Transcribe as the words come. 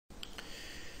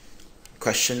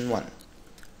Question 1.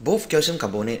 Both calcium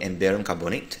carbonate and barium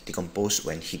carbonate decompose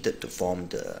when heated to form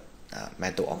the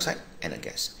metal oxide and a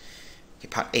gas. Okay,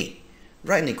 part A.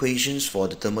 Write an equations for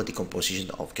the thermal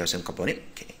decomposition of calcium carbonate.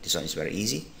 Okay, this one is very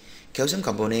easy. Calcium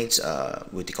carbonates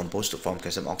will decompose to form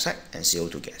calcium oxide and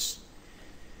CO2 gas.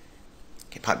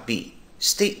 Okay, part B.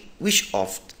 State which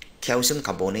of calcium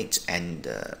carbonate and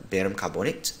barium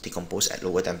carbonate decompose at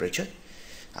lower temperature.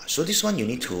 So this one you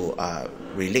need to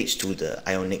relate to the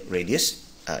ionic radius,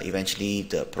 eventually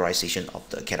the polarization of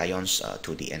the cations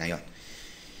to the anion.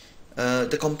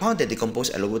 The compound that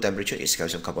decomposes at lower temperature is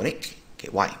calcium carbonate. Okay,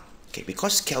 why? Okay,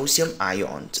 because calcium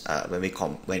ion,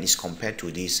 when it's compared to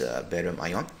this barium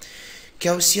ion,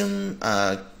 calcium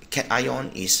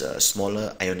ion is a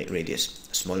smaller ionic radius,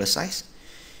 smaller size,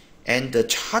 and the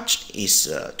charge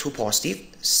is too positive,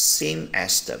 same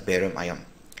as the barium ion.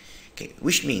 Okay,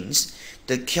 which means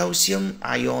the calcium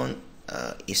ion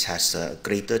has a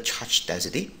greater charge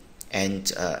density,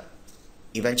 and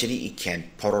eventually it can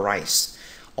polarize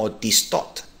or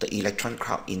distort the electron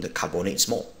cloud in the carbonates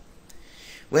more.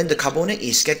 When the carbonate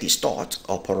is get distorted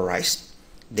or polarized,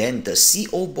 then the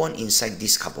CO bond inside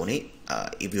this carbonate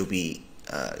it will be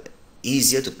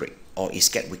easier to break, or it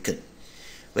get weakened.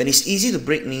 When it's easy to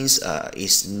break means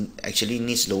it actually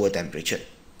needs lower temperature.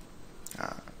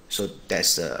 So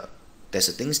that's the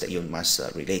things that you must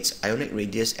relate: ionic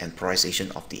radius and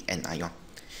polarization of the anion.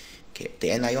 Okay,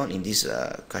 the anion in this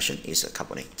question is a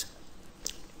carbonate.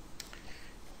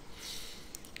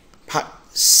 Part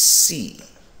C.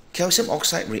 Calcium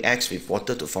oxide reacts with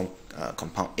water to form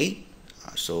compound A.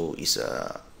 So it's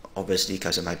obviously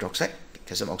calcium hydroxide.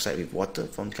 Calcium oxide with water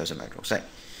form calcium hydroxide.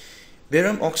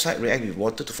 Barium oxide reacts with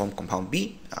water to form compound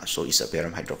B. So it's a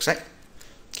barium hydroxide.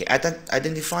 Okay,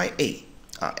 identify A.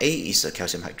 A is a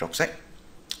calcium hydroxide.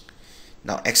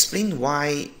 Now explain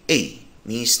why A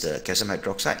means the calcium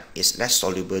hydroxide is less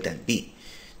soluble than B.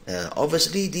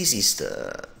 Obviously this is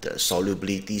the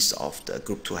solubilities of the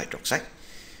group 2 hydroxide.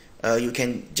 You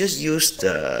can just use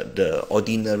the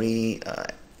ordinary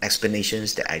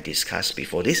explanations that I discussed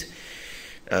before this.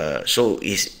 So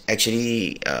it's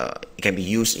actually it can be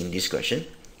used in this question.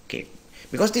 Okay,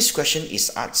 because this question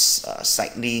is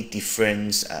slightly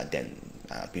different than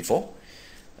before.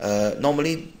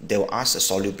 Normally they will ask the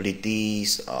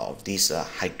solubilities of this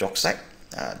hydroxide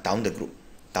down the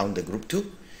group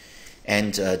 2,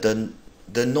 and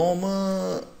the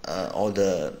normal or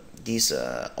this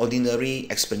ordinary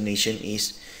explanation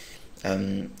is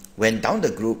when down the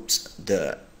groups,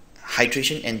 the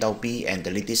hydration enthalpy and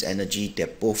the lattice energy, they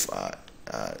both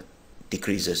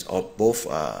decreases, or both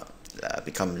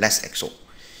become less exo,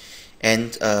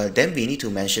 and then we need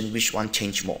to mention which one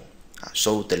change more.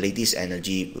 So the lattice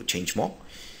energy will change more.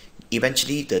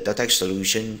 Eventually the delta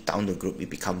solution down the group will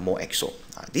become more exo.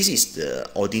 This is the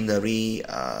ordinary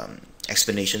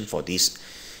explanation for this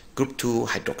group 2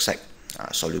 hydroxide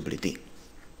solubility.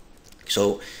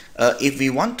 So if we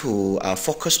want to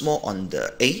focus more on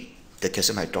the A, the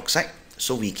calcium hydroxide,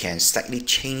 so we can slightly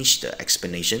change the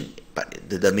explanation, but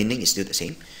the meaning is still the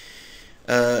same.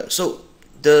 So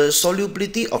the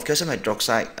solubility of calcium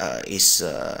hydroxide is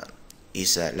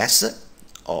lesser,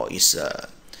 or is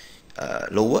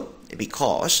lower,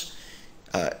 because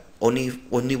only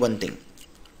one thing: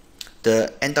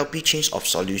 the enthalpy change of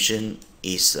solution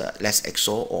is less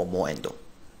exo or more endo.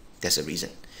 That's the reason.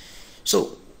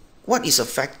 So what is the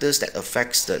factors that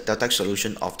affects the delta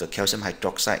solution of the calcium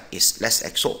hydroxide is less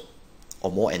exo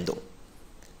or more endo?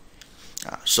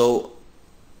 So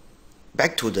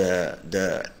back to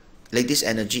the lattice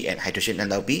energy and hydration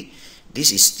enthalpy,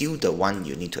 this is still the one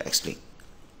you need to explain.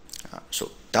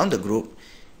 So down the group,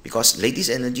 because lattice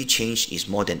energy change is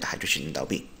more than the hydration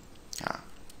enthalpy.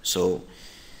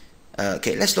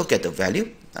 Okay, let's look at the value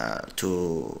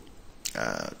to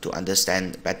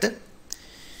understand better.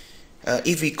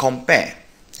 If we compare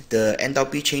the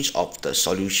enthalpy change of the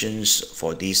solutions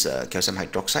for this calcium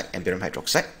hydroxide and barium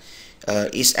hydroxide,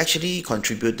 is actually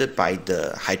contributed by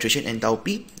the hydration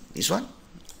enthalpy, this one,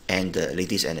 and the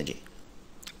lattice energy.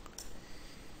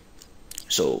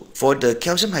 So for the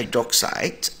calcium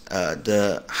hydroxide,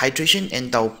 the hydration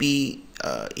enthalpy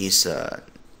is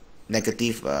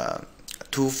negative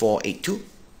 2482,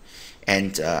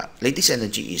 and lattice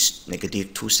energy is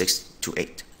negative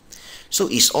 2628. So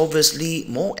it's obviously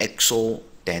more exo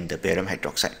than the barium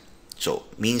hydroxide. So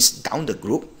means down the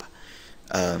group,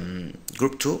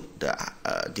 group 2,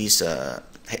 this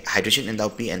hydration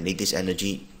enthalpy and lattice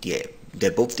energy, they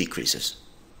both decreases.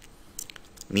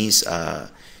 Means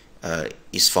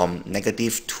is from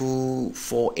negative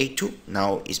 2482,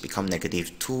 now it's become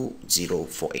negative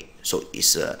 2048. So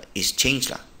it's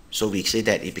changed lah. So we say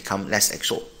that it become less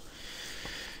exo.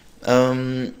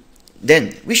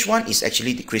 Then which one is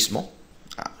actually decreased more?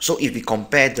 So if we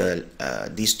compare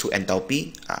these two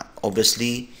enthalpy,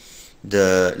 obviously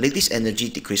the lattice energy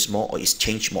decrease more or is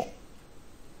changed more.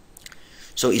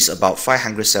 So it's about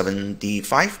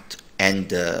 575 and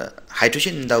the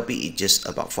hydrogen enthalpy is just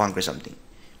about 400 something.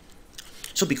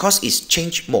 So because it's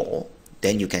changed more,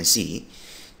 then you can see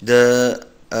the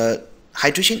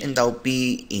hydrogen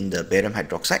enthalpy in the barium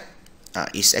hydroxide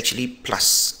is actually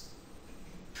plus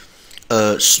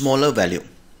a smaller value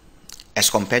as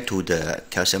compared to the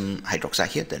calcium hydroxide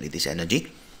here, the lattice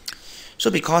energy. So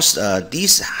because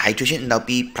this hydrogen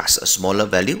enthalpy plus a smaller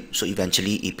value, so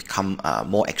eventually it become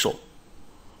more exo.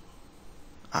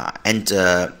 And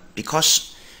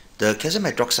because the calcium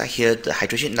hydroxide here, the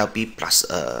hydrogen enthalpy plus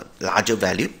a larger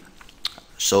value,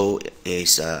 so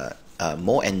is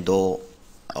more endo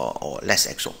or less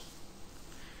exo.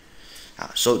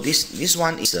 So this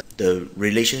one is the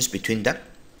relations between them.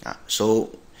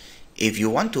 So if you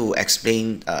want to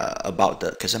explain about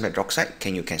the calcium hydroxide,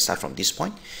 you can start from this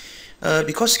point.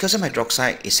 Because calcium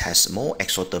hydroxide has more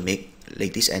exothermic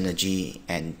lattice energy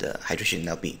and hydrogen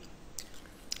enthalpy.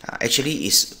 Actually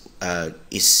is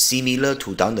similar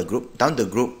to down the group. Down the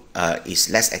group is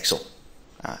less exo.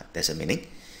 That's the meaning.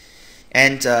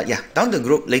 And yeah, down the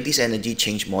group lattice energy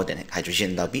change more than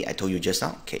hydrogen enthalpy. I told you just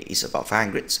now. Okay, it's about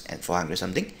 500 and 400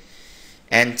 something.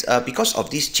 And because of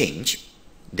this change,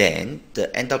 then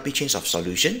the enthalpy change of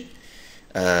solution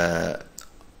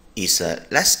is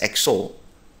less exo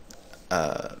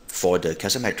for the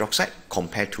calcium hydroxide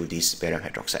compared to this barium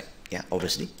hydroxide. Yeah,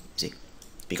 obviously, see,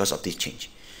 because of this change.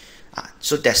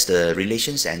 So that's the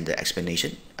relations and the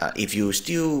explanation. If you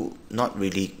still not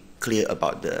really clear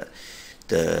about the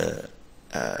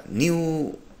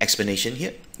new explanation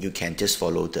here, you can just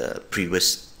follow the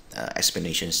previous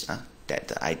explanations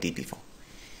that I did before.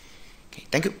 Okay,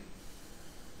 thank you.